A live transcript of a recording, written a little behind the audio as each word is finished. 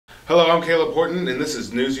Hello, I'm Caleb Horton, and this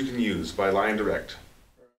is News You Can Use by Lion Direct.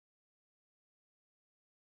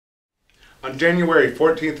 On January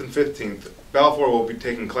 14th and 15th, Balfour will be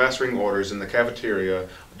taking class ring orders in the cafeteria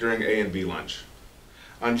during A and B lunch.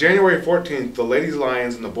 On January 14th, the Ladies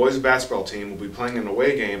Lions and the boys basketball team will be playing an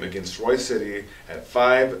away game against Royse City at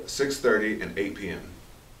 5, 6:30, and 8 p.m.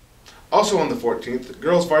 Also on the 14th,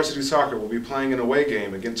 girls varsity soccer will be playing an away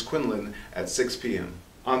game against Quinlan at 6 p.m.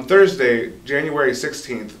 On Thursday, January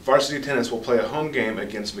 16th, varsity tennis will play a home game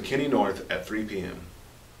against McKinney North at 3 p.m.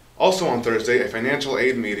 Also on Thursday, a financial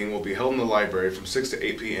aid meeting will be held in the library from 6 to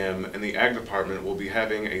 8 p.m. and the Ag Department will be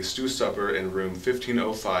having a stew supper in room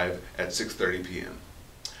 1505 at 6:30 p.m.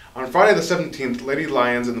 On Friday the 17th, Lady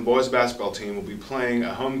Lions and the boys basketball team will be playing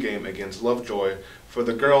a home game against Lovejoy for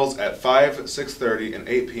the girls at 5, 6:30, and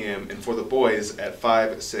 8 p.m. and for the boys at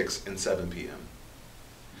 5, 6, and 7 p.m.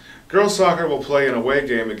 Girls soccer will play an away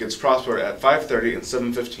game against Prosper at 5:30 and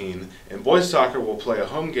 7:15, and boys soccer will play a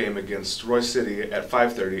home game against Royse City at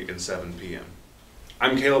 5:30 and 7 p.m.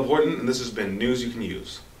 I'm Caleb Horton, and this has been News You Can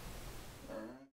Use.